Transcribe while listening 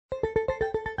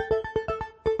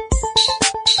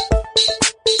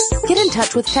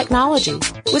touch with technology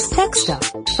with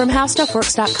TechStuff from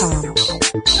HowStuffWorks.com.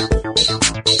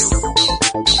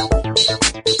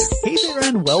 Hey there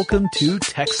and welcome to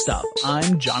TechStuff.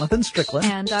 I'm Jonathan Strickland.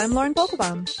 And I'm Lauren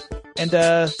Bolkebaum. And,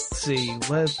 let's see,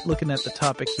 we're looking at the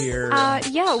topic here.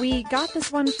 Yeah, we got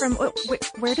this one from,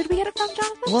 where did we get it from,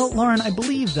 Jonathan? Well, Lauren, I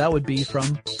believe that would be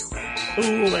from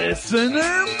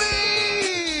Listener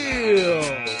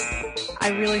Mail! I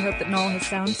really hope that Noel has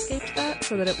soundscaped that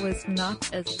so that it was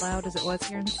not as loud as it was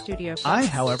here in the studio. I,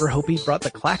 however, hope he brought the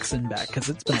klaxon back, because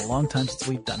it's been a long time since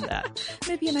we've done that.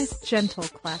 Maybe a nice, gentle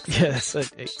klaxon. Yes,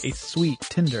 a sweet,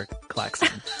 tender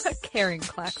klaxon. A caring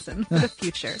klaxon for the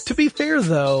future. To be fair,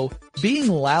 though, being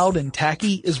loud and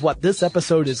tacky is what this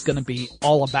episode is going to be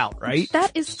all about, right?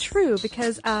 That is true,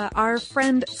 because our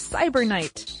friend Cyber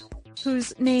Knight,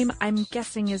 whose name I'm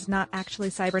guessing is not actually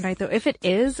Cyber Knight, though if it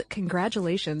is,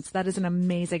 congratulations. That is an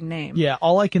amazing name. Yeah,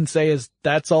 all I can say is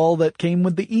that's all that came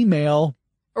with the email.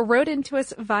 Wrote into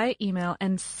us via email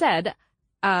and said,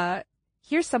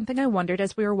 here's something I wondered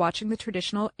as we were watching the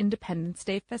traditional Independence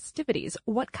Day festivities.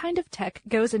 What kind of tech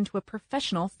goes into a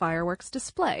professional fireworks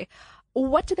display?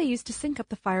 What do they use to sync up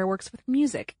the fireworks with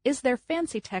music? Is there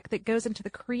fancy tech that goes into the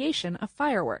creation of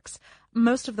fireworks?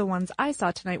 Most of the ones I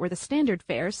saw tonight were the standard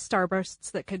fares,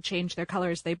 starbursts that could change their color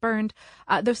as they burned,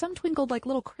 though some twinkled like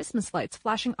little Christmas lights,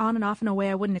 flashing on and off in a way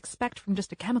I wouldn't expect from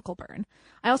just a chemical burn.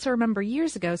 I also remember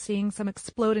years ago seeing some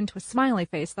explode into a smiley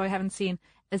face, though I haven't seen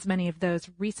as many of those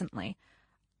recently.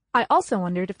 I also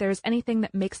wondered if there is anything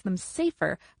that makes them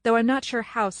safer, though I'm not sure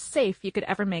how safe you could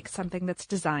ever make something that's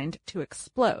designed to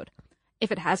explode.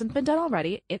 If it hasn't been done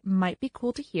already, it might be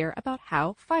cool to hear about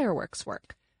how fireworks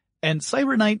work. And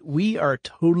Cyber Knight, we are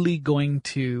totally going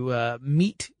to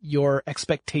meet your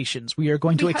expectations. We are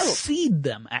going to exceed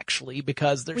them, actually,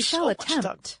 because there's so much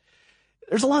stuff.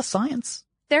 There's a lot of science.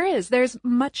 There is. There's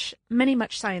much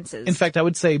sciences. In fact, I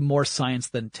would say more science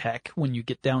than tech when you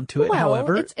get down to it,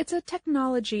 however. It's a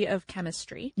technology of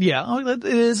chemistry. Yeah, it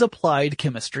is applied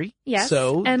chemistry. Yes.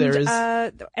 So and, there is...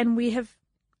 and we have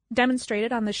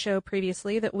demonstrated on the show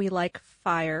previously that we like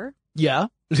fire. Yeah.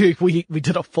 We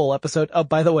did a full episode. Oh,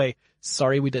 by the way,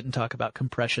 sorry we didn't talk about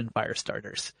compression fire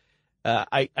starters.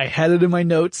 I had it in my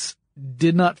notes,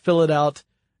 did not fill it out,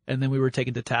 and then we were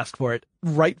taken to task for it.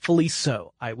 Rightfully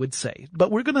so, I would say.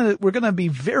 But we're gonna be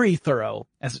very thorough,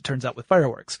 as it turns out, with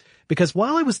fireworks. Because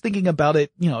while I was thinking about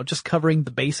it, just covering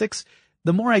the basics,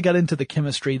 the more I got into the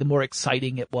chemistry, the more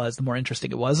exciting it was, the more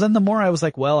interesting it was, and the more I was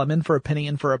like, well, I'm in for a penny,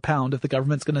 in for a pound. If the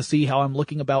government's going to see how I'm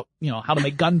looking about, how to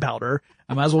make gunpowder,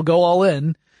 I might as well go all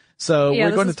in. So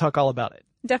we're going to talk all about it.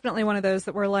 Definitely one of those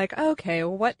that we're like, okay,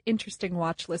 what interesting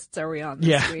watch lists are we on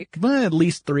this week? Well, at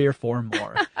least 3 or 4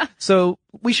 more. So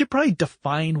we should probably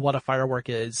define what a firework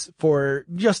is for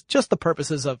just the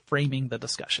purposes of framing the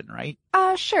discussion, right?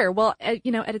 Sure. Well, at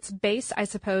its base, I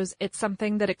suppose it's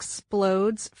something that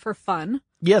explodes for fun.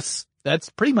 Yes, that's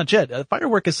pretty much it. A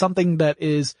firework is something that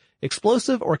is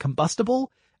explosive or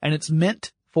combustible, and it's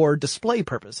meant for display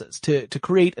purposes, to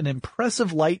create an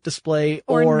impressive light display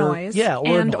or noise. Yeah,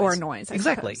 or noise.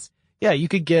 Exactly. Suppose. Yeah, you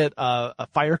could get a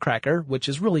firecracker, which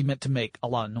is really meant to make a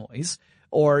lot of noise,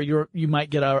 or you might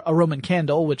get a Roman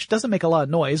candle, which doesn't make a lot of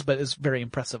noise, but is very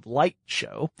impressive light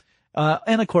show.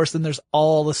 And of course, then there's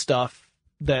all the stuff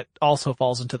that also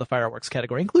falls into the fireworks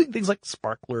category, including things like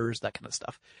sparklers, that kind of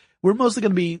stuff. We're mostly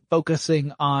going to be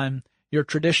focusing on your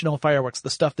traditional fireworks,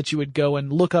 the stuff that you would go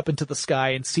and look up into the sky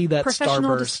and see that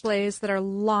professional starburst. Displays that are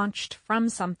launched from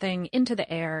something into the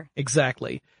air.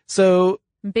 Exactly. So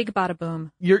big bada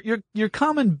boom. Your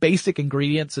common basic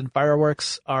ingredients in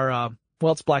fireworks are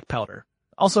it's black powder,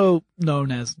 also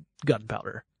known as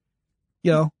gunpowder.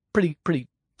 Pretty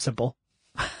simple.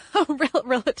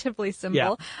 Relatively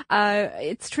simple. Yeah.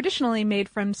 It's traditionally made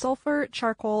from sulfur,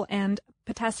 charcoal, and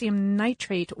potassium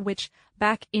nitrate, which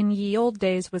back in ye old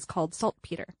days was called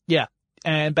saltpeter. Yeah.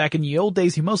 And back in ye old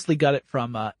days, you mostly got it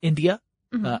from India.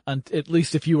 Mm-hmm. At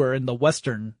least if you were in the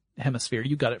Western hemisphere,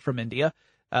 you got it from India.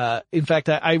 In fact,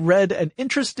 I read an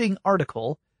interesting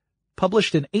article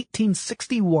published in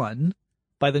 1861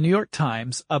 by the New York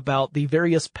Times about the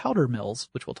various powder mills,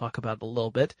 which we'll talk about a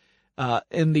little bit,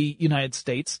 in the United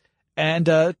States.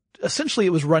 And essentially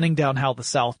it was running down how the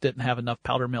South didn't have enough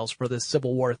powder mills for this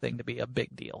Civil War thing to be a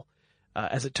big deal.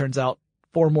 As it turns out,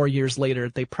 4 more years later,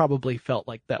 they probably felt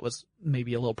like that was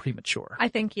maybe a little premature. I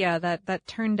think, that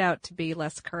turned out to be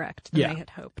less correct than they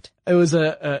had hoped. It was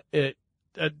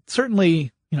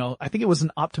certainly, I think it was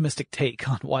an optimistic take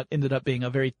on what ended up being a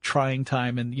very trying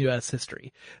time in U.S.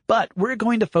 history. But we're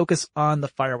going to focus on the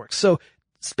fireworks. So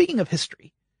speaking of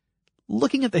history,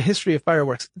 looking at the history of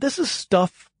fireworks, this is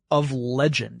stuff of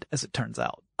legend, as it turns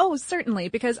out. Oh, certainly,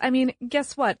 because, I mean,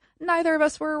 guess what? Neither of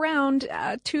us were around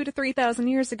 2,000 to 3,000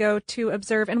 years ago to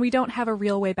observe, and we don't have a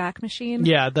real Wayback Machine.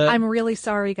 Yeah, I'm really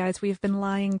sorry, guys. We've been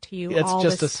lying to you all this time. It's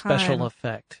just a special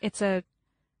effect. It's a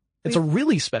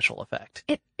really special effect.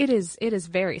 It is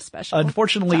very special.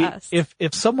 Unfortunately,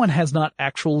 if someone has not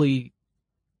actually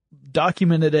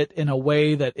documented it in a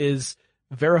way that is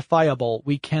verifiable,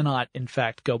 we cannot, in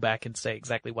fact, go back and say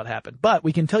exactly what happened. But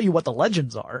we can tell you what the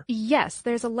legends are. Yes,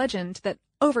 there's a legend that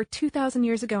over 2,000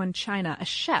 years ago in China, a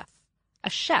chef,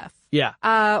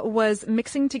 was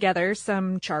mixing together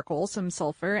some charcoal, some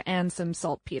sulfur, and some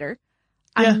saltpeter.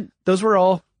 Yeah, those were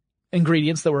all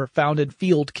ingredients that were found in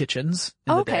field kitchens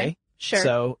in the day. Sure.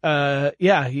 So,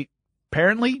 he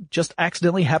apparently just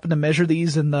accidentally happened to measure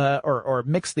these or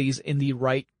mix these in the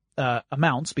right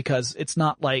amounts, because it's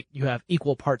not like you have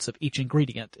equal parts of each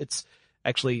ingredient. It's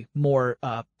actually more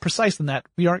precise than that.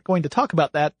 We aren't going to talk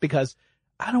about that because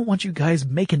I don't want you guys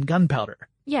making gunpowder.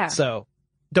 Yeah. So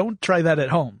don't try that at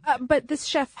home. But this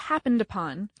chef happened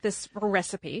upon this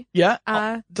recipe. Yeah.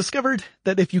 Discovered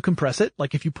that if you compress it,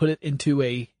 like if you put it into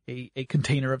a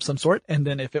container of some sort, and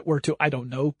then if it were to, I don't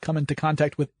know, come into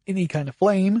contact with any kind of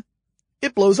flame,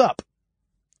 it blows up.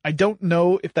 I don't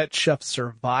know if that chef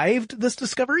survived this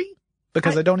discovery,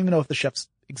 because I don't even know if the chefs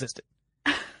existed.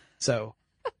 So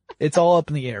it's all up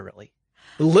in the air, really.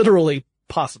 Literally,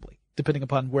 possibly, depending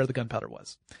upon where the gunpowder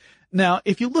was. Now,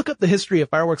 if you look up the history of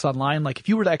fireworks online, like if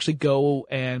you were to actually go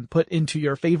and put into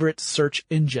your favorite search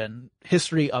engine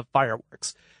history of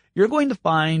fireworks, you're going to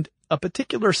find a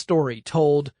particular story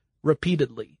told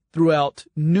repeatedly throughout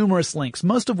numerous links,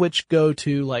 most of which go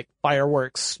to like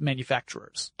fireworks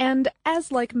manufacturers. And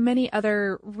as like many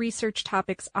other research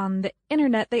topics on the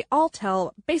internet, they all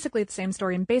tell basically the same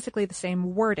story and basically the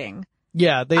same wording.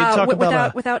 Yeah, they talk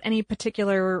about without any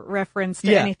particular reference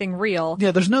to anything real.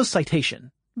 Yeah, there's no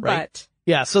citation, right? But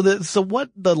yeah, so what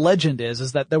the legend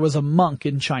is that there was a monk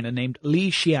in China named Li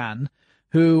Xian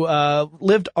who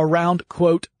lived around,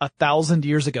 quote, 1,000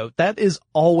 years ago. That is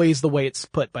always the way it's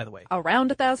put, by the way. Around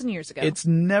 1,000 years ago. It's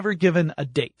never given a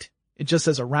date. It just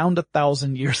says around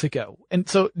 1,000 years ago. And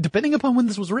so, depending upon when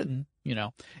this was written,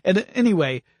 and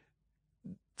anyway,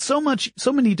 so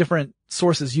many different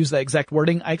sources use that exact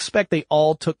wording. I expect they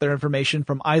all took their information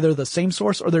from either the same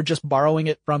source or they're just borrowing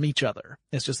it from each other.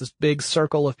 It's just this big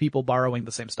circle of people borrowing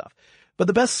the same stuff. But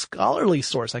the best scholarly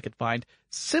source I could find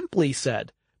simply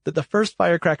said that the first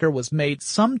firecracker was made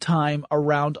sometime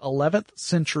around 11th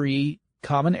century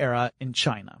Common Era in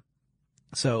China.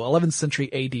 So 11th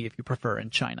century AD, if you prefer,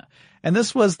 in China. And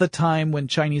this was the time when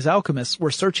Chinese alchemists were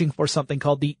searching for something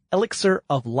called the elixir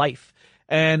of life.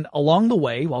 And along the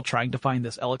way, while trying to find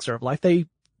this elixir of life, they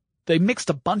mixed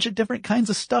a bunch of different kinds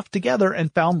of stuff together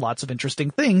and found lots of interesting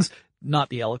things. Not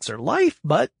the elixir of life,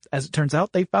 but as it turns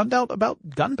out, they found out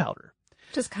about gunpowder.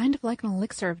 Which is kind of like an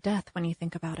elixir of death when you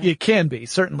think about it. It can be,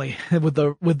 certainly, with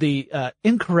the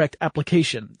incorrect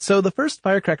application. So the first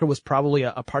firecracker was probably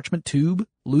a parchment tube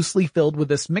loosely filled with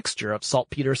this mixture of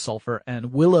saltpeter, sulfur,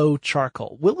 and willow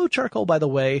charcoal. Willow charcoal, by the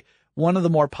way, one of the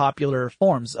more popular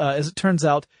forms. As it turns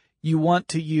out, you want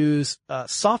to use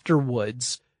softer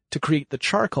woods to create the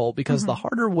charcoal because the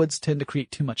harder woods tend to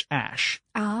create too much ash.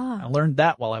 I learned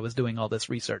that while I was doing all this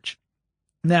research.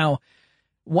 Now,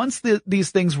 once these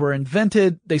things were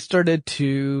invented, they started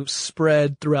to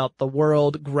spread throughout the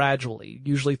world gradually,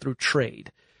 usually through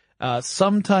trade.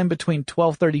 Sometime between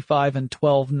 1235 and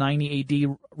 1290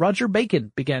 AD, Roger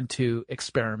Bacon began to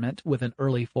experiment with an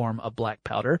early form of black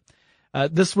powder.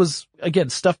 This was, again,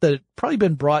 stuff that had probably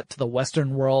been brought to the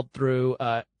Western world through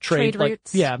trade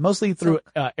routes. Yeah, mostly through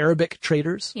Arabic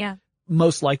traders. Yeah.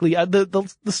 Most likely.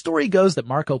 The story goes that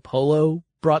Marco Polo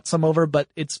brought some over, but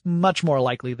it's much more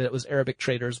likely that it was Arabic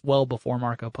traders well before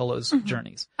Marco Polo's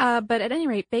journeys. But at any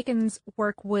rate, Bacon's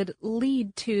work would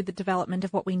lead to the development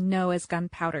of what we know as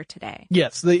gunpowder today.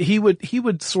 Yes, he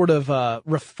would sort of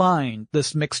refine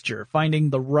this mixture, finding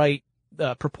the right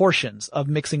proportions of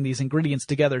mixing these ingredients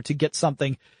together to get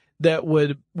something that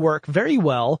would work very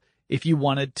well if you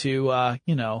wanted to,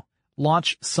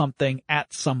 launch something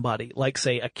at somebody, like,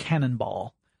 say, a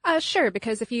cannonball. Sure,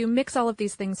 because if you mix all of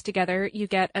these things together, you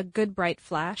get a good bright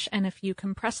flash, and if you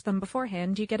compress them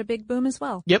beforehand, you get a big boom as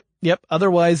well. Yep.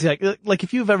 Otherwise, like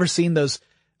if you've ever seen those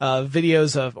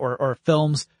videos of or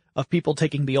films of people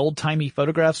taking the old-timey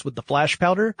photographs with the flash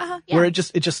powder, where it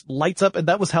just lights up, and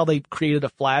that was how they created a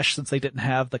flash since they didn't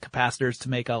have the capacitors to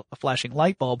make a flashing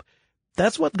light bulb.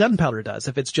 That's what gunpowder does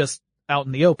if it's just out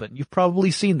in the open. You've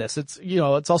probably seen this. It's,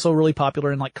 it's also really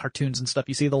popular in like cartoons and stuff.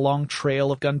 You see the long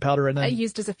trail of gunpowder and then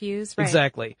used as a fuse, right?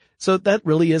 Exactly. So that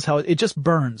really is how it just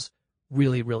burns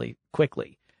really, really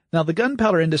quickly. Now, the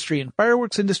gunpowder industry and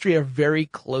fireworks industry are very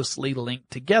closely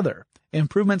linked together.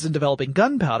 Improvements in developing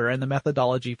gunpowder and the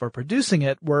methodology for producing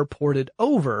it were ported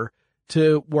over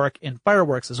to work in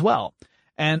fireworks as well.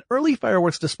 And early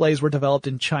fireworks displays were developed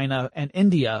in China and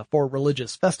India for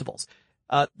religious festivals.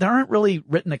 There aren't really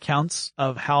written accounts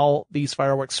of how these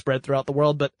fireworks spread throughout the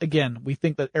world, but again, we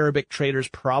think that Arabic traders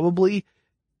probably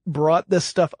brought this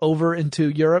stuff over into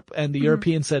Europe, and the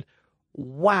Europeans said,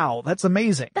 wow, that's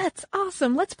amazing. That's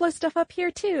awesome. Let's blow stuff up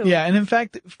here too. Yeah, and in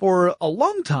fact, for a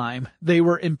long time, they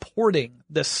were importing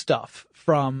this stuff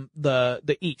from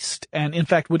the East, and in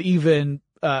fact would even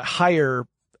hire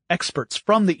experts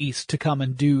from the East to come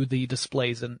and do the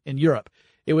displays in Europe.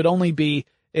 It would only be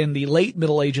in the late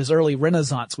Middle Ages, early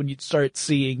Renaissance, when you'd start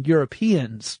seeing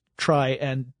Europeans try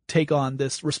and take on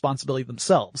this responsibility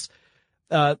themselves.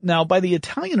 Now, by the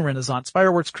Italian Renaissance,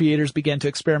 fireworks creators began to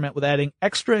experiment with adding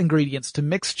extra ingredients to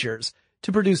mixtures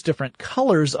to produce different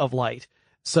colors of light.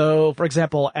 So, for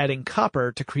example, adding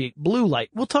copper to create blue light.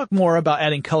 We'll talk more about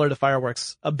adding color to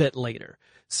fireworks a bit later.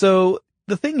 So,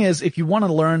 the thing is, if you want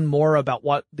to learn more about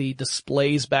what the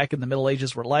displays back in the Middle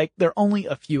Ages were like, there are only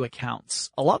a few accounts.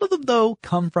 A lot of them, though,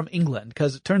 come from England,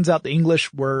 because it turns out the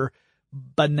English were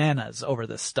bananas over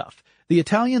this stuff. The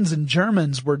Italians and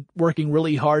Germans were working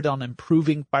really hard on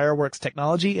improving fireworks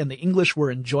technology, and the English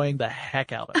were enjoying the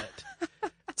heck out of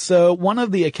it. So one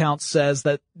of the accounts says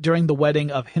that during the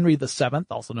wedding of Henry VII,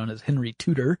 also known as Henry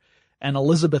Tudor, and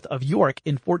Elizabeth of York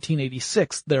in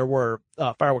 1486, there were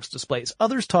fireworks displays.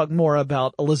 Others talk more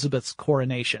about Elizabeth's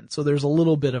coronation, so there's a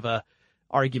little bit of a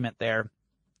argument there.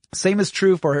 Same is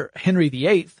true for Henry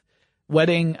VIII,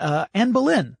 wedding Anne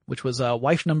Boleyn, which was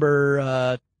wife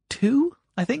number 2,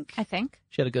 I think.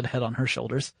 She had a good head on her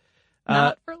shoulders.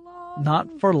 Not for long.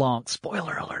 Not for long.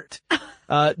 Spoiler alert.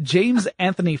 James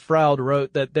Anthony Froude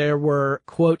wrote that there were,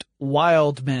 quote,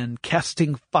 wild men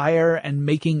casting fire and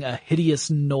making a hideous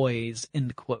noise,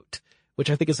 end quote, which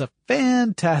I think is a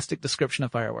fantastic description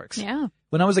of fireworks. Yeah.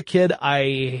 When I was a kid, I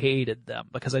hated them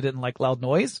because I didn't like loud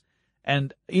noise.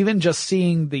 And even just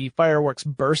seeing the fireworks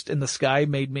burst in the sky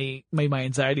made my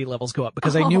anxiety levels go up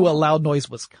because I knew a loud noise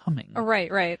was coming.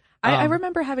 Right. I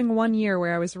remember having one year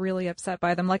where I was really upset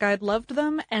by them. Like, I'd loved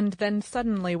them and then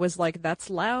suddenly was like, that's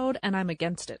loud and I'm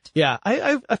against it. Yeah,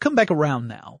 I've come back around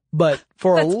now, but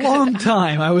for a long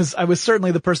time, I was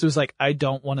certainly the person who's like, I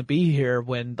don't want to be here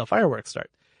when the fireworks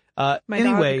start. My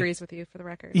anyway, dog agrees with you, for the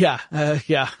record. Yeah.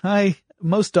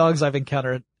 Most dogs I've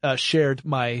encountered, shared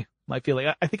my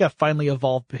feeling. I think I've finally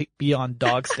evolved beyond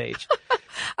dog stage.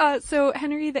 So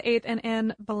Henry VIII and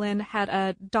Anne Boleyn had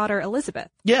a daughter, Elizabeth.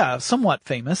 Yeah, somewhat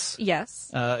famous. Yes.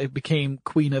 It became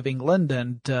Queen of England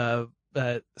and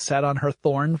sat on her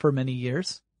throne for many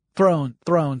years. Throne,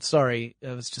 sorry.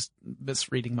 I was just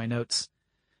misreading my notes.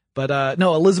 But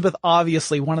no, Elizabeth,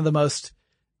 obviously one of the most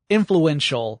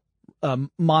influential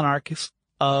monarchs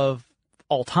of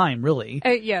all time, really.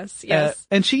 Yes.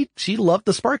 And she loved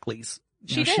the sparklies.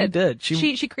 She She did.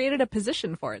 She created a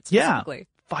position for it specifically. Yeah.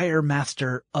 Fire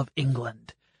Master of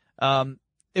England.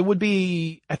 It would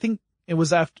be, I think it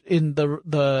was after, in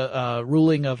the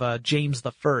ruling of James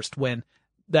the First when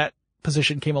that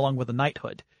position came along with the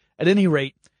knighthood. At any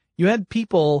rate, you had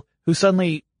people who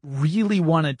suddenly really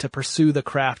wanted to pursue the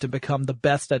craft and become the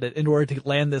best at it in order to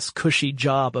land this cushy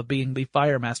job of being the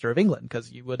Fire Master of England,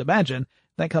 because you would imagine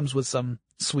that comes with some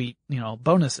sweet,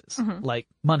 bonuses, like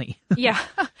money. Yeah.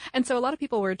 And so a lot of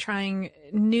people were trying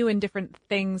new and different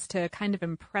things to kind of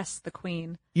impress the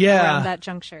queen around that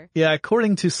juncture. Yeah.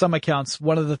 According to some accounts,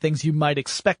 one of the things you might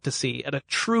expect to see at a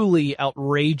truly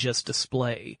outrageous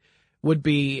display would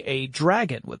be a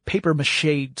dragon with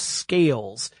papier-mâché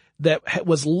scales that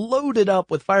was loaded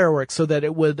up with fireworks so that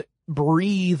it would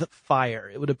breathe fire.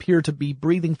 It would appear to be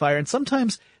breathing fire, and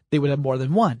sometimes they would have more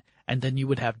than one. And then you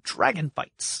would have dragon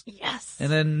fights. Yes.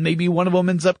 And then maybe one of them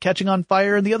ends up catching on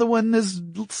fire and the other one is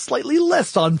slightly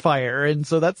less on fire. And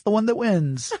so that's the one that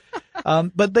wins.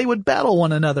 But they would battle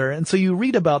one another. And so you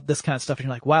read about this kind of stuff and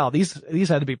you're like, wow, these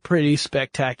had to be pretty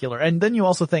spectacular. And then you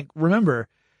also think, remember,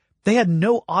 they had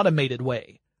no automated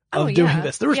way of doing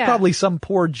this. There was probably some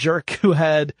poor jerk who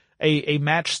had a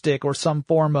matchstick or some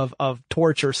form of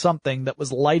torch or something that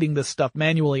was lighting this stuff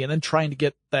manually and then trying to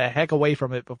get the heck away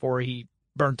from it before he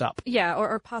burnt up. Yeah,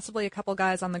 or possibly a couple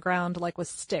guys on the ground, like with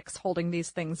sticks, holding these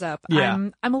things up. Yeah.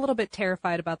 I'm a little bit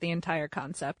terrified about the entire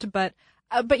concept, but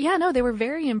yeah, no, they were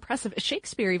very impressive.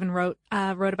 Shakespeare even wrote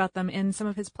about them in some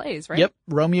of his plays, right? Yep.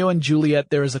 Romeo and Juliet,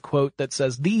 there is a quote that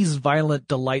says, "These violent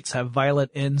delights have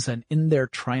violent ends, and in their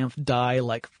triumph die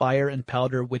like fire and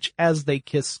powder, which as they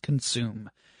kiss consume."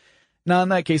 Now, in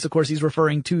that case, of course, he's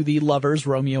referring to the lovers,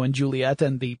 Romeo and Juliet,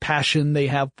 and the passion they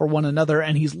have for one another,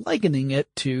 and he's likening it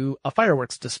to a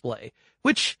fireworks display,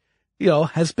 which,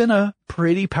 has been a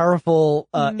pretty powerful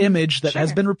image that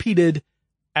has been repeated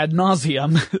ad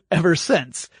nauseum ever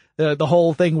since. The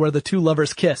whole thing where the two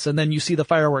lovers kiss, and then you see the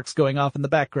fireworks going off in the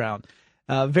background.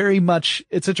 Very much,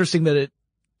 it's interesting that it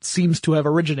seems to have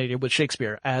originated with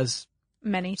Shakespeare, as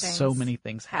so many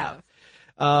things have.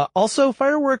 Also,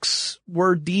 fireworks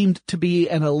were deemed to be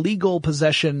an illegal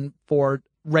possession for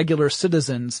regular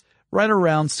citizens right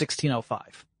around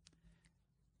 1605.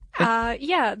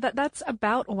 That's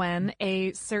about when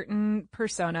a certain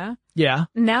persona, Yeah.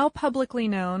 now publicly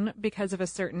known because of a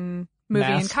certain movie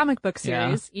and comic book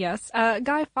series,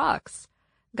 Guy Fawkes,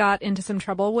 got into some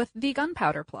trouble with the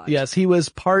gunpowder plot. Yes, he was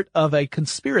part of a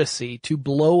conspiracy to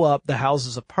blow up the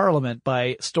Houses of Parliament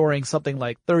by storing something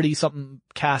like 30-something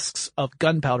casks of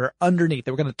gunpowder underneath.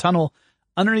 They were going to tunnel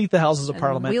underneath the Houses of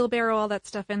Parliament. Wheelbarrow all that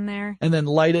stuff in there. And then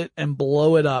light it and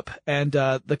blow it up. And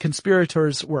the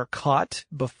conspirators were caught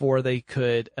before they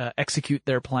could execute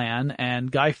their plan. And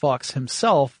Guy Fawkes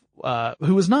himself,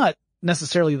 who was not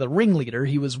necessarily the ringleader,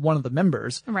 he was one of the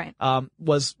members, right,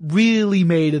 was really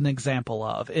made an example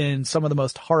of in some of the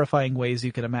most horrifying ways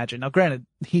you can imagine. Now, granted,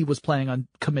 he was planning on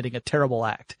committing a terrible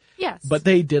act. Yes. But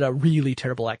they did a really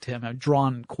terrible act to him,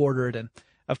 drawn and quartered. And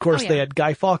of course, they had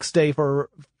Guy Fawkes Day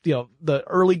for, the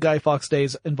early Guy Fawkes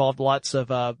days involved lots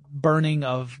of burning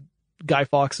of Guy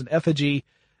Fawkes in effigy.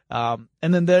 And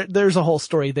then there's a whole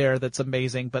story there that's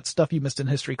amazing, but Stuff You Missed in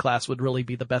History class would really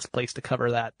be the best place to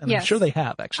cover that. And I'm sure they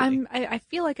have, actually. I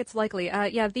feel like it's likely.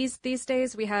 These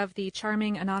days we have the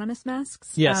charming anonymous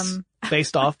masks. Yes.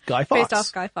 Based off Guy Fawkes. Based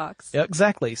off Guy Fawkes. Yeah,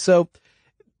 exactly. So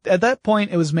at that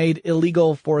point, it was made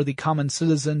illegal for the common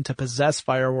citizen to possess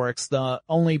fireworks. The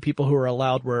only people who were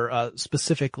allowed were,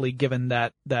 specifically given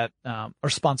that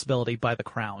responsibility by the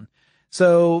crown.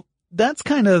 So, that's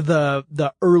kind of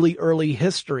the early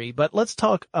history, but let's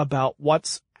talk about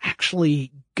what's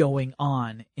actually going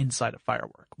on inside a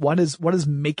firework. What is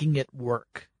making it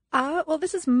work? Well,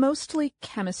 this is mostly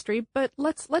chemistry, but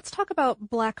let's talk about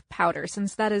black powder,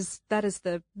 since that is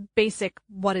the basic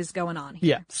what is going on here.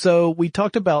 Yeah. So we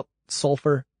talked about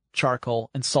sulfur, charcoal,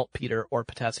 and saltpeter or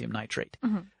potassium nitrate.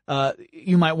 Mm-hmm.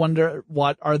 You might wonder,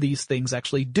 what are these things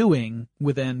actually doing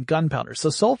within gunpowder? So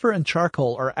sulfur and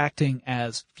charcoal are acting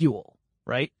as fuel,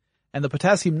 right? And the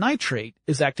potassium nitrate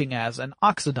is acting as an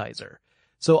oxidizer.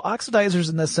 So oxidizers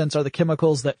in this sense are the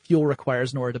chemicals that fuel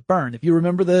requires in order to burn. If you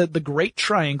remember the great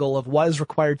triangle of what is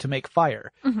required to make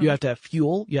fire, you have to have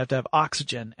fuel, you have to have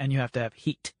oxygen, and you have to have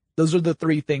heat. Those are the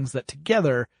three things that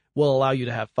together will allow you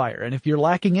to have fire. And if you're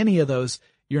lacking any of those,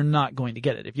 you're not going to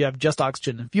get it. If you have just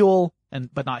oxygen and fuel,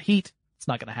 but not heat, it's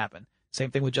not going to happen.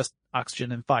 Same thing with just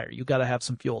oxygen and fire. You got to have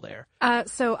some fuel there.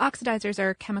 So oxidizers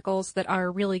are chemicals that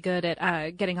are really good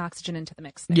at getting oxygen into the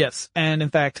mix there. Yes, and in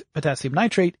fact, potassium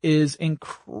nitrate is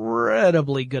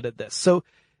incredibly good at this. So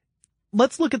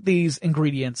let's look at these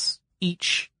ingredients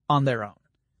each on their own.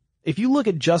 If you look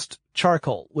at just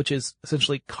charcoal, which is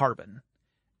essentially carbon,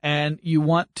 and you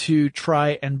want to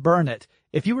try and burn it,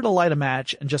 if you were to light a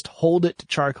match and just hold it to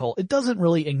charcoal, it doesn't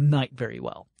really ignite very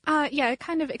well. It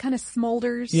kind of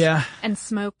smolders. Yeah. And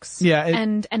smokes. Yeah.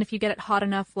 And if you get it hot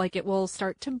enough, like, it will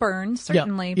start to burn,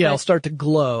 certainly. Yeah, it'll start to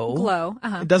glow.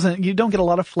 You don't get a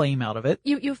lot of flame out of it.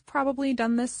 You've probably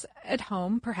done this at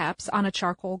home, perhaps, on a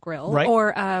charcoal grill. Right.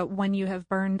 Or, when you have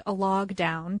burned a log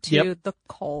down to the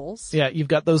coals. Yeah, you've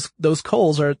got those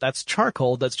coals that's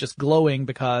charcoal that's just glowing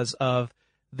because of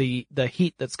the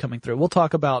heat that's coming through. We'll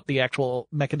talk about the actual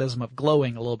mechanism of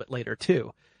glowing a little bit later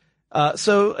too.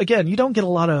 So again, you don't get a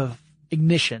lot of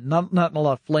ignition, not a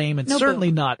lot of flame, and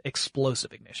certainly not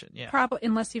explosive ignition. Yeah. Probably,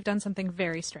 unless you've done something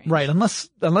very strange. Right. Unless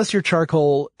your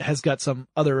charcoal has got some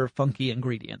other funky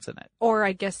ingredients in it. Or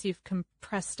I guess you've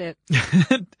compressed it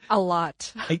a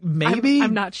lot. Maybe.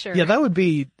 I'm not sure. Yeah, that would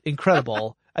be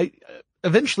incredible.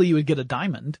 Eventually you would get a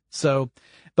diamond.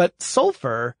 But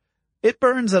sulfur, it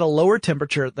burns at a lower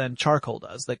temperature than charcoal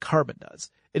does, that carbon does.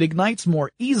 It ignites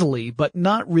more easily, but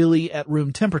not really at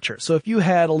room temperature. So if you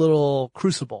had a little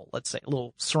crucible, let's say, a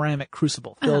little ceramic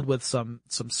crucible filled with some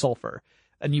sulfur,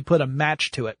 and you put a match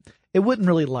to it, it wouldn't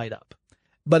really light up.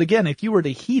 But again, if you were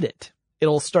to heat it,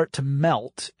 it'll start to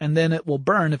melt, and then it will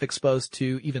burn if exposed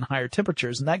to even higher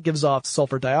temperatures, and that gives off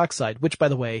sulfur dioxide, which, by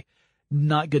the way,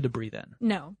 not good to breathe in.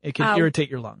 No. It can irritate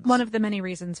your lungs. One of the many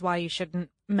reasons why you shouldn't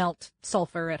melt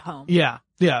sulfur at home. Yeah.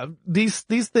 These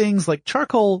things like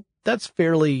charcoal, that's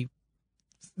fairly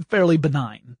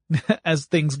benign as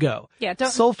things go. Yeah.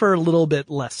 Sulfur, a little bit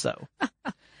less so.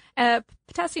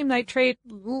 Potassium nitrate,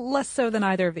 less so than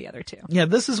either of the other two. Yeah,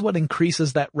 this is what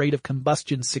increases that rate of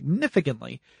combustion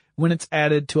significantly when it's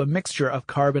added to a mixture of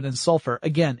carbon and sulfur,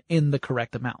 again, in the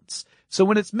correct amounts. So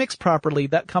when it's mixed properly,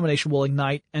 that combination will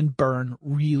ignite and burn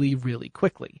really, really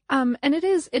quickly. And it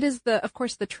is of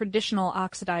course, the traditional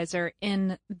oxidizer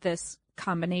in this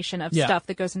combination of stuff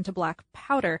that goes into black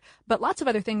powder, but lots of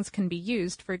other things can be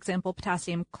used. For example,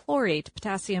 potassium chlorate,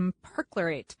 potassium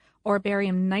perchlorate, or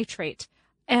barium nitrate.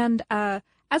 And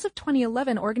as of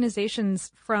 2011,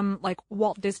 organizations from like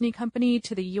Walt Disney Company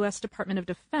to the U.S. Department of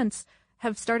Defense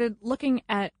have started looking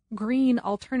at green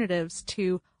alternatives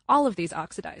to all of these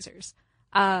oxidizers.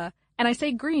 And I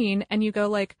say green, and you go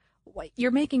like, what?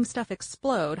 You're making stuff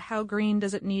explode. How green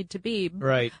does it need to be?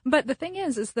 Right. But the thing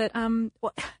is that,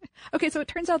 okay, so it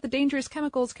turns out the dangerous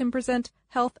chemicals can present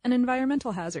health and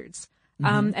environmental hazards.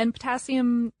 And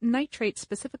potassium nitrate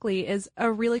specifically is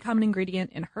a really common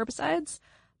ingredient in herbicides.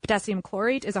 Potassium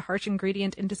chlorate is a harsh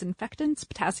ingredient in disinfectants.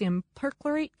 Potassium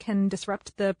perchlorate can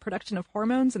disrupt the production of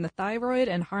hormones in the thyroid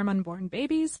and harm unborn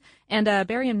babies. And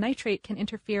barium nitrate can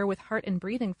interfere with heart and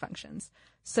breathing functions.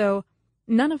 So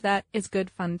none of that is good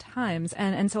fun times.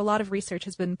 And so a lot of research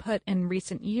has been put in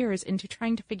recent years into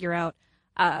trying to figure out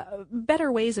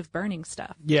better ways of burning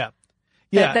stuff. Yeah.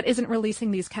 That isn't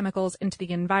releasing these chemicals into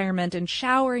the environment and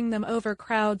showering them over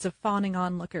crowds of fawning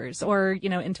onlookers or,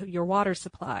 into your water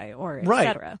supply or et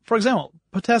cetera. For example,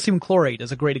 potassium chlorate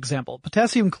is a great example.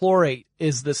 Potassium chlorate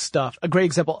is this stuff, a great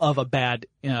example of a bad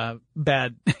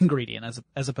ingredient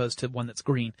as opposed to one that's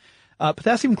green.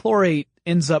 Potassium chlorate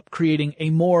ends up creating a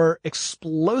more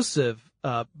explosive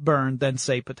burn than,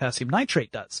 say, potassium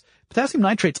nitrate does. Potassium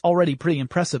nitrate's already pretty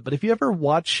impressive, but if you ever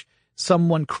watch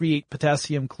someone create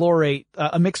potassium chlorate,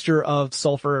 a mixture of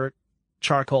sulfur,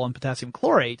 charcoal, and potassium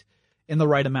chlorate in the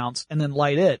right amounts, and then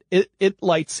light it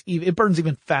burns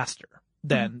even faster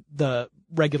than the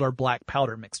regular black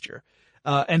powder mixture.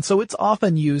 And so it's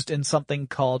often used in something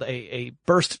called a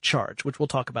burst charge, which we'll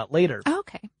talk about later.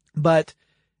 Okay. But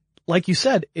like you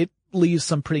said, it leaves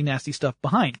some pretty nasty stuff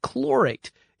behind. Chlorate.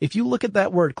 If you look at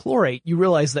that word chlorate, you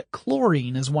realize that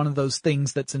chlorine is one of those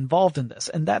things that's involved in this.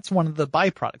 And that's one of the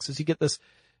byproducts, is you get this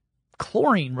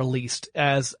chlorine released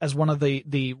as one of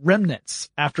the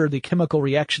remnants after the chemical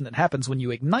reaction that happens when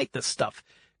you ignite this stuff.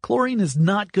 Chlorine is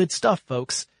not good stuff,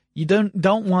 folks. You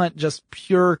don't want just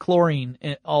pure chlorine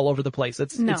all over the place.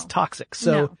 It's toxic.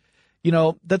 So,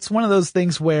 that's one of those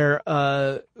things where,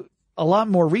 a lot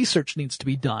more research needs to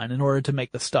be done in order to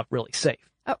make the stuff really safe.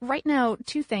 Right now,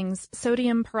 two things,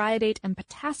 sodium periodate and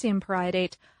potassium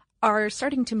periodate, are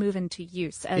starting to move into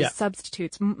use as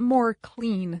substitutes, more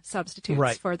clean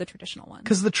substitutes for the traditional ones.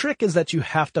 Because the trick is that you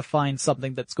have to find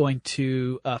something that's going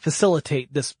to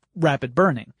facilitate this rapid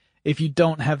burning. If you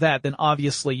don't have that, then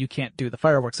obviously you can't do the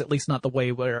fireworks, at least not the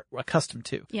way we're accustomed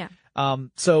to. Yeah.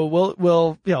 So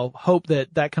we'll hope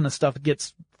that kind of stuff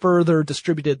gets further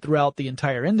distributed throughout the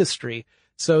entire industry,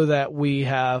 so that we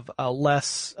have a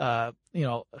less,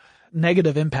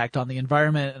 negative impact on the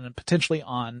environment and potentially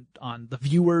on the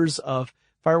viewers of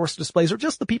fireworks displays, or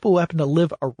just the people who happen to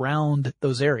live around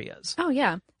those areas. Oh,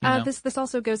 yeah. This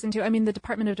also goes into, the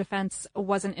Department of Defense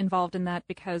wasn't involved in that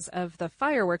because of the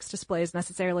fireworks displays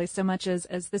necessarily, so much as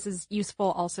this is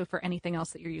useful also for anything else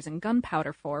that you're using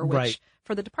gunpowder for, which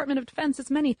for the Department of Defense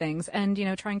is many things, and,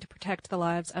 trying to protect the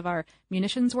lives of our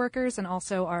munitions workers and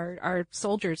also our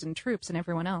soldiers and troops and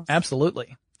everyone else.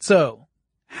 Absolutely. So,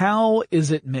 how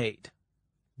is it made?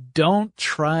 Don't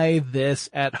try this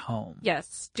at home.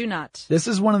 Yes, do not. This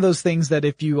is one of those things that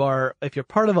if you're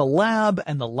part of a lab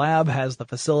and the lab has the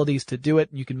facilities to do it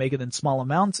and you can make it in small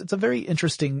amounts, it's a very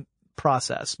interesting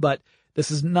process. But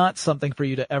this is not something for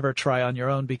you to ever try on your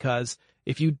own, because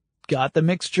if you got the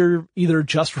mixture either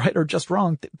just right or just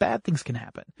wrong, bad things can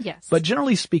happen. Yes. But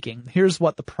generally speaking, here's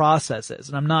what the process is.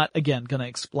 And I'm not, again, going to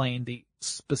explain the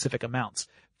specific amounts.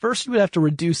 First, you would have to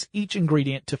reduce each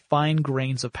ingredient to fine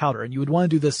grains of powder, and you would want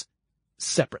to do this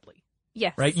separately.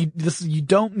 Yes. Right? You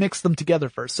don't mix them together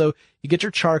first. So you get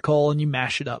your charcoal and you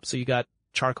mash it up. So you got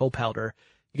charcoal powder.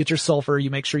 You get your sulfur.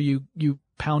 You make sure you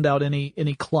pound out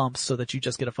any clumps so that you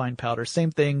just get a fine powder.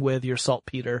 Same thing with your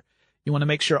saltpeter. You want to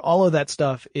make sure all of that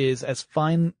stuff is as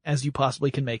fine as you possibly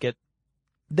can make it.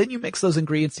 Then you mix those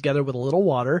ingredients together with a little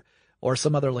water or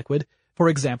some other liquid. For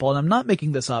example, and I'm not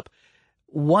making this up,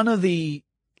 one of the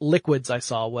liquids I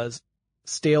saw was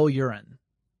stale urine.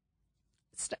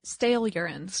 Stale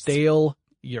urine. Stale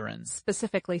urine.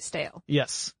 Specifically stale.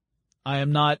 Yes. I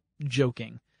am not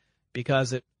joking,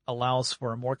 because it allows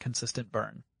for a more consistent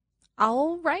burn.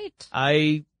 All right.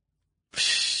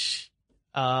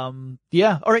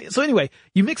 Yeah. All right. So anyway,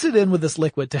 you mix it in with this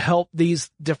liquid to help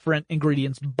these different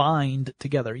ingredients bind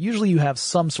together. Usually you have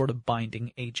some sort of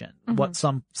binding agent,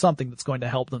 something that's going to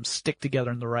help them stick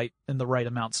together in the right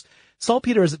amounts.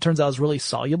 Saltpeter, as it turns out, is really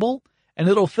soluble, and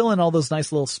it'll fill in all those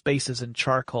nice little spaces in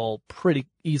charcoal pretty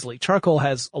easily. Charcoal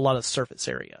has a lot of surface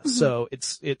area, so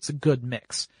it's a good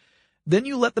mix. Then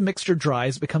you let the mixture dry.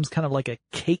 It becomes kind of like a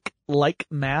cake-like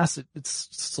mass. It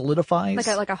solidifies.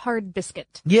 Like a hard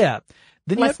biscuit. Yeah.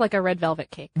 Then Less like a red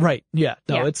velvet cake. Right. Yeah.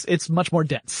 No, Yeah. it's much more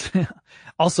dense.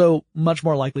 Also much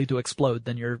more likely to explode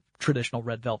than your traditional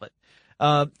red velvet.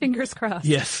 Fingers crossed.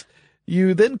 Yes.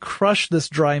 You then crush this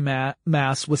dry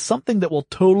mass with something that will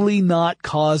totally not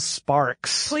cause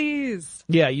sparks. Please.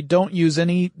 Yeah. You don't use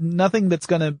nothing that's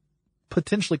going to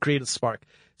potentially create a spark.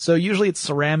 So usually it's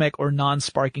ceramic or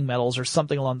non-sparking metals or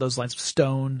something along those lines.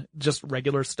 Stone, just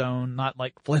regular stone, not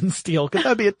like flint and steel, because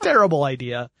that'd be a terrible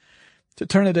idea to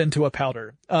turn it into a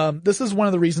powder. This is one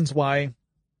of the reasons why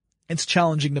it's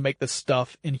challenging to make this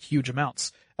stuff in huge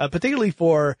amounts, particularly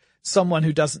for someone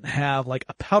who doesn't have like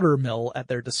a powder mill at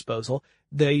their disposal.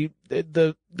 The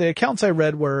accounts I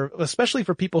read were, especially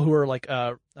for people who are like,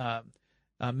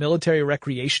 military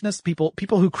recreationists,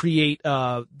 people who create,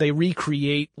 they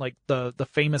recreate like the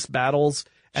famous battles,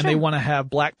 and they want to have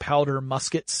black powder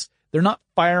muskets. They're not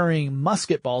firing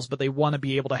musket balls, but they want to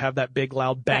be able to have that big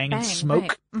loud bang and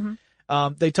smoke. Right.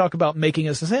 They talk about making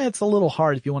it's a little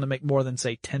hard if you want to make more than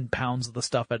say 10 pounds of the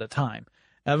stuff at a time.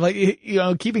 And like,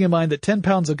 keeping in mind that 10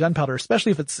 pounds of gunpowder,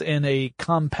 especially if it's in a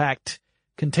compact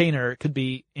container, could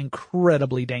be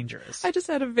incredibly dangerous. I just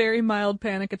had a very mild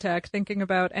panic attack thinking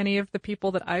about any of the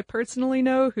people that I personally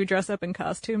know who dress up in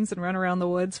costumes and run around the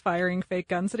woods firing fake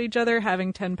guns at each other,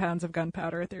 having 10 pounds of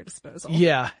gunpowder at their disposal.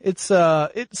 Yeah, it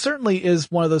certainly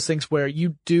is one of those things where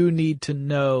you do need to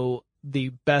know the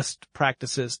best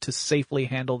practices to safely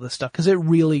handle this stuff, because it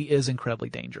really is incredibly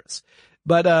dangerous.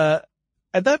 But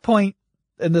at that point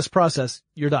in this process,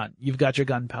 you're done. You've got your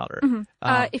gunpowder.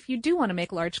 If you do want to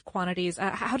make large quantities,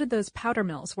 how did those powder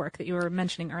mills work that you were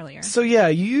mentioning earlier? So yeah,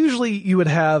 you would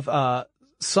have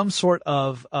some sort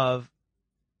of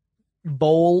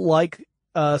bowl-like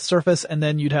surface, and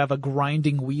then you'd have a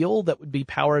grinding wheel that would be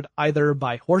powered either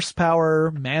by horsepower,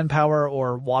 manpower,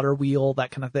 or water wheel, that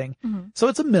kind of thing. So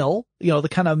it's a mill, the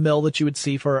kind of mill that you would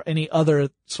see for any other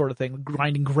sort of thing,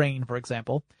 grinding grain, for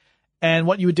example. And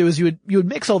what you would do is you would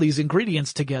mix all these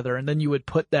ingredients together, and then you would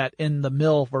put that in the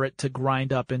mill for it to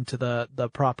grind up into the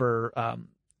proper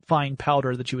fine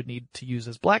powder that you would need to use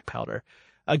as black powder.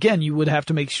 Again, you would have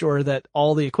to make sure that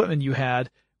all the equipment you had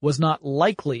was not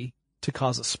likely to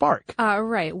cause a spark.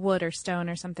 Right, wood or stone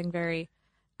or something very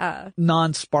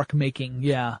non-spark making.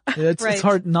 Yeah, it's right. It's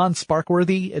hard, non-spark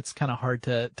worthy. It's kind of hard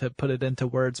to put it into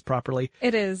words properly.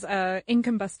 It is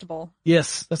incombustible.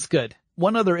 Yes, that's good.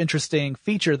 One other interesting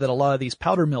feature that a lot of these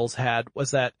powder mills had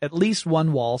was that at least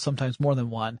one wall, sometimes more than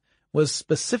one, was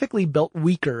specifically built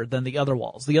weaker than the other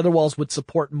walls. The other walls would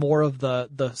support more of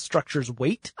the structure's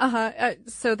weight.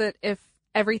 So that if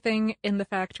everything in the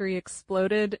factory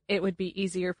exploded, it would be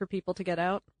easier for people to get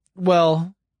out?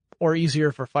 Well, or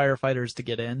easier for firefighters to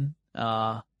get in.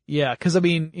 Yeah, because I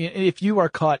mean, if you are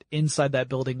caught inside that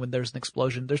building when there's an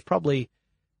explosion, there's probably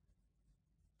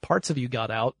parts of you got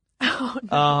out. Oh,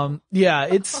 no. Yeah,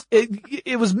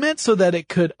 it was meant so that it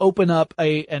could open up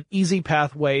an easy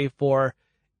pathway for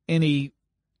any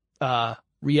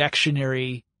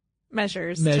reactionary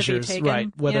measures to be taken. Right?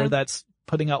 Whether that's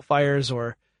putting out fires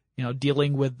or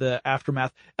dealing with the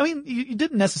aftermath. I mean, you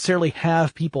didn't necessarily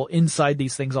have people inside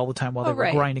these things all the time while they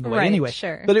were grinding away anyway.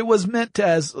 Sure. But it was meant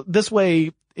as this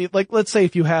way. Like, let's say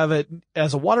if you have it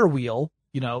as a water wheel,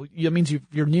 it means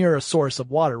you're near a source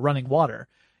of water, running water.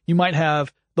 You might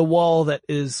have the wall that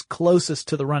is closest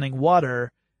to the running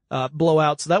water blow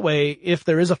out, so that way if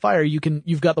there is a fire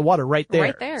you've got the water right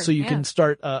there, so you can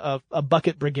start a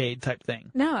bucket brigade type thing.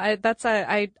 No, I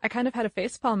kind of had a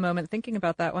facepalm moment thinking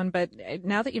about that one, but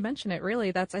now that you mention it,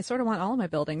 really I sort of want all of my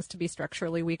buildings to be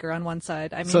structurally weaker on one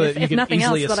side. I mean, so if nothing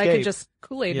else, escape. that I could just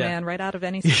Kool-Aid Man right out of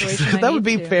any situation. That would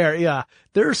be fair. Yeah,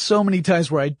 there are so many times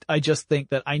where I just think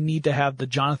that I need to have the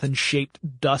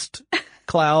Jonathan-shaped dust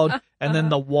cloud, and then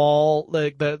the wall,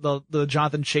 like the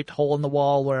Jonathan-shaped hole in the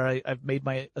wall where I've made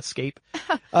my escape.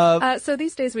 So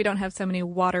these days we don't have so many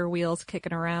water wheels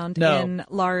kicking around in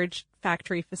large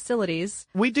factory facilities.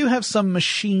 We do have some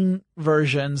machine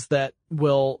versions that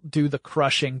will do the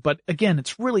crushing, but again,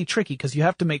 it's really tricky because you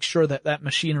have to make sure that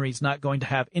machinery is not going to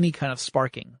have any kind of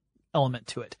sparking element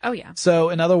to it. Oh yeah. So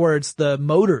in other words, the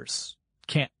motors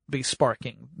can't be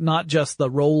sparking, not just the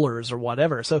rollers or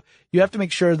whatever. So you have to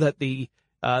make sure that the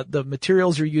The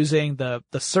materials you're using, the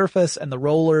surface and the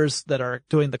rollers that are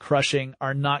doing the crushing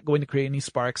are not going to create any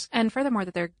sparks. And furthermore,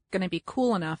 that they're going to be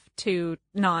cool enough to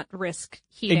not risk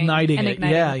heating igniting and it.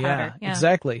 igniting Yeah, the powder. Yeah,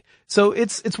 exactly. So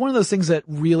it's one of those things that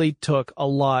really took a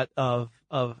lot of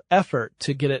effort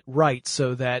to get it right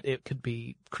so that it could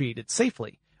be created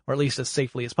safely, or at least as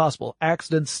safely as possible.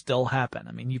 Accidents still happen.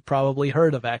 I mean, you've probably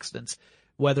heard of accidents,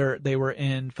 whether they were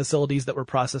in facilities that were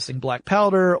processing black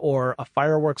powder or a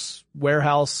fireworks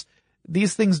warehouse.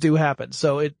 These things do happen.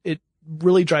 So it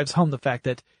really drives home the fact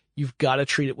that you've got to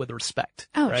treat it with respect.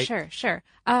 Oh, right? sure.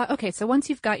 Okay, so once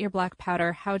you've got your black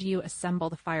powder, how do you assemble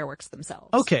the fireworks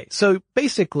themselves? Okay, so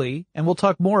basically, and we'll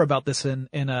talk more about this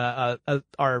in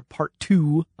our part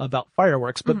 2 about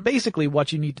fireworks, but basically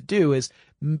what you need to do is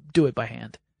do it by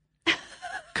hand.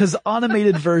 Because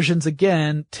automated versions,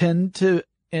 again, tend to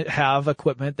have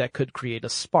equipment that could create a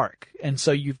spark. And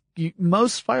so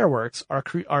most fireworks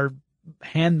are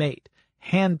handmade,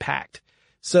 hand-packed.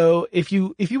 So if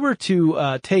you were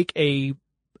to take a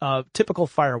typical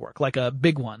firework, like a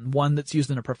big one that's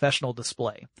used in a professional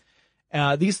display,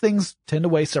 these things tend to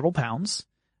weigh several pounds.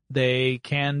 They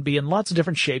can be in lots of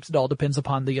different shapes. It all depends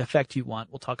upon the effect you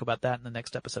want. We'll talk about that in the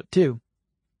next episode too.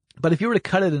 But if you were to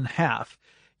cut it in half,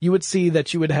 you would see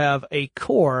that you would have a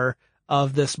core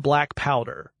of this black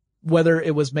powder, whether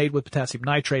it was made with potassium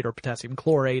nitrate or potassium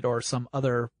chlorate or some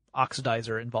other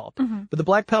oxidizer involved. But the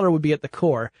black powder would be at the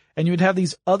core, and you would have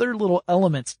these other little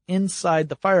elements inside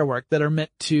the firework that are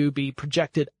meant to be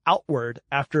projected outward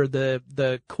after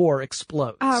the core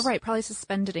explodes. Right. Probably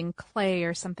suspended in clay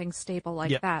or something stable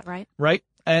like that, right? Right.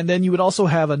 And then you would also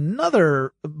have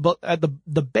another, at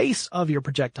the base of your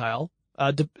projectile,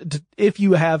 if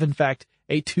you have, in fact,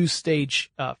 a 2-stage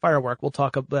firework. We'll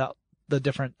talk about the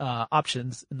different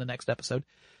options in the next episode.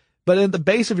 But at the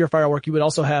base of your firework, you would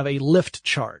also have a lift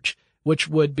charge, which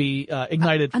would be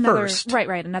ignited first.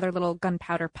 Right. Another little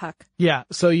gunpowder puck. Yeah.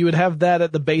 So you would have that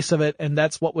at the base of it, and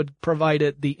that's what would provide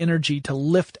it the energy to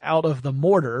lift out of the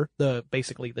mortar,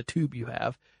 basically the tube you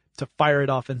have, to fire it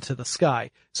off into the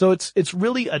sky. So it's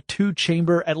really a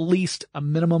 2-chamber, at least a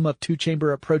minimum of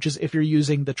 2-chamber approaches if you're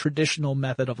using the traditional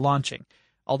method of launching.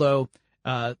 Although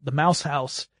the Mouse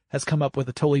House has come up with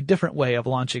a totally different way of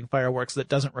launching fireworks that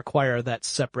doesn't require that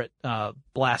separate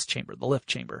blast chamber, the lift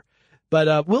chamber.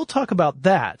 But we'll talk about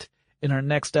that in our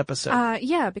next episode.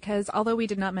 Yeah, because although we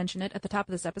did not mention it at the top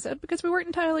of this episode, because we weren't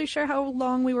entirely sure how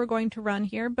long we were going to run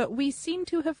here, but we seem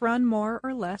to have run more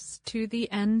or less to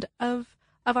the end of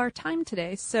our time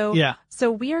today. So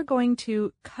we are going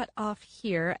to cut off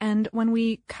here, and when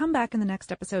we come back in the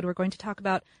next episode, we're going to talk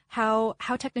about how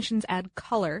technicians add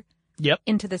color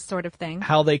into this sort of thing.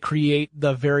 How they create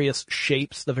the various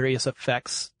shapes, the various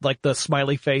effects, like the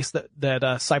smiley face that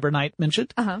Cyber Knight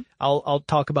mentioned. I'll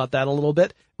talk about that a little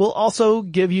bit. We'll also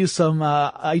give you some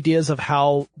ideas of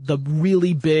how the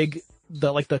really big,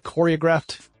 the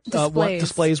choreographed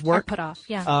displays work. Are put off.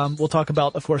 Yeah. We'll talk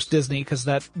about, of course, Disney, because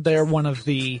they're one of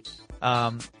the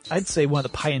I'd say one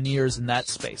of the pioneers in that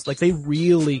space. Like, they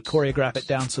really choreograph it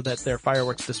down so that their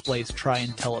fireworks displays try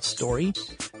and tell a story.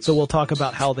 So we'll talk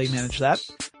about how they manage that.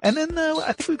 And then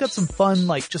I think we've got some fun,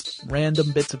 just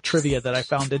random bits of trivia that I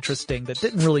found interesting that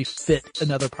didn't really fit in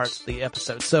other parts of the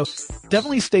episode. So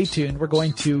definitely stay tuned. We're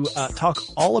going to talk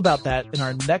all about that in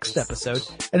our next episode.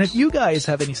 And if you guys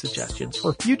have any suggestions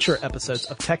for future episodes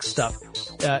of Tech Stuff,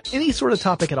 any sort of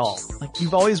topic at all, like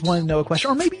you've always wanted to know a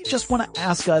question, or maybe you just want to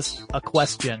ask us a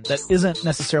question that isn't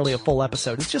necessarily a full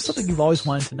episode, it's just something you've always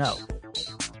wanted to know,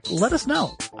 let us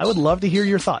know. I would love to hear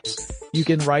your thoughts. You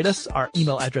can write us. Our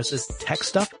email address is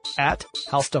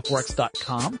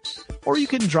techstuff@howstuffworks.com, or you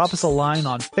can drop us a line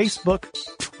on Facebook,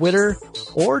 Twitter,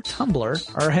 or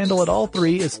Tumblr. Our handle at all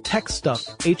three is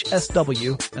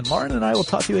TechStuffHSW, and Lauren and I will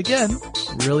talk to you again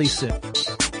really soon.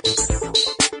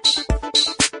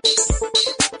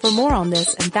 For more on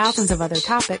this and thousands of other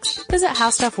topics, visit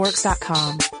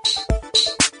howstuffworks.com.